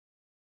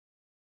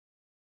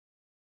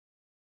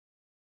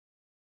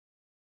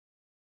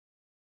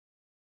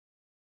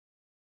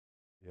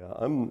Yeah,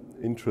 I'm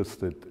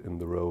interested in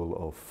the role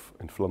of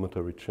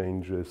inflammatory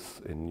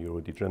changes in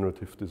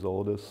neurodegenerative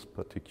disorders,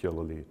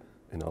 particularly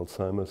in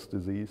Alzheimer's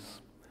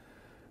disease.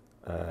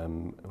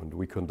 And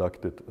we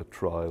conducted a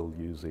trial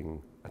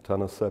using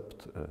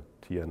Etanercept, a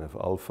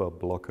TNFα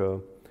blocker,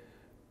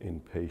 in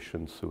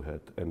patients who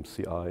had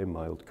MCI,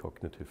 mild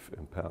cognitive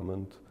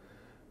impairment.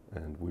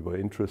 And we were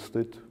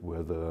interested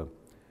whether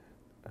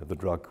the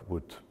drug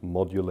would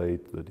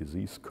modulate the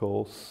disease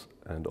course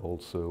and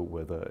also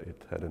whether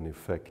it had an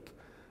effect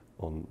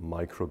on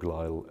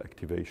microglial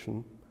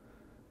activation.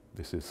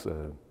 This is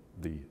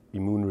the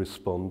immune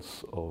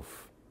response of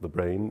the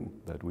brain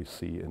that we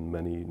see in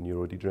many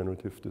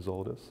neurodegenerative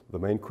disorders. The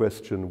main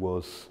question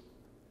was,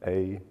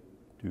 A,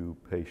 do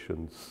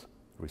patients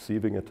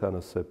receiving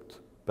etanercept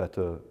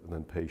better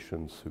than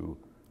patients who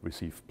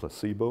receive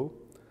placebo,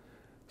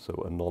 so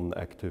a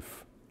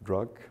non-active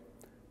drug?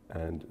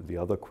 And the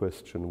other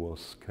question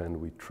was, can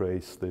we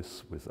trace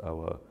this with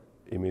our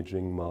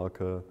imaging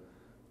marker?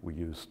 We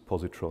used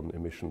positron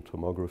emission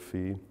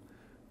tomography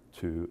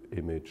to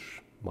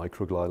image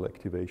microglial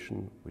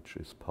activation, which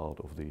is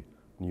part of the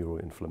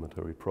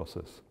neuroinflammatory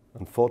process.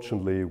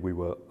 Unfortunately, we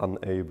were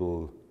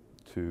unable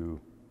to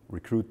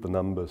recruit the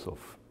numbers of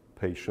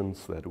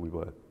patients that we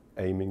were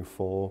aiming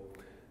for.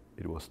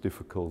 It was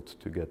difficult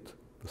to get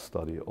the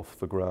study off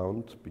the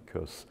ground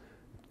because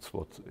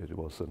it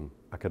was an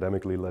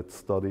academically led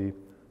study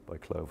by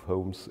Clive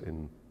Holmes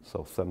in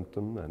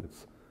Southampton, and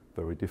it's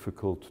very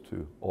difficult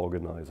to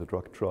organize a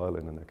drug trial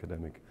in an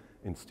academic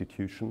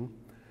institution.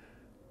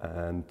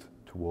 And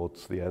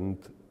towards the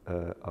end,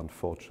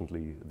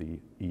 unfortunately, the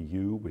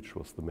EU, which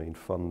was the main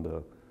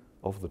funder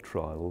of the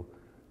trial,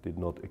 did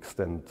not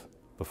extend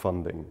the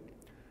funding.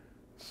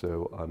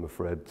 So I'm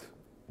afraid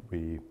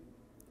we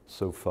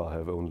so far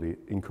have only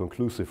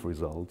inconclusive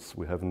results.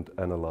 We haven't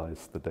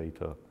analyzed the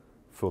data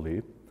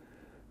fully.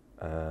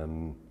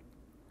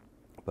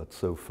 But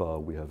so far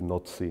we have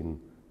not seen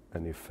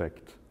an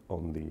effect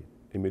on the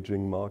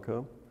imaging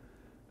marker,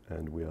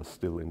 and we are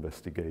still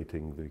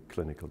investigating the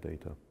clinical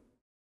data.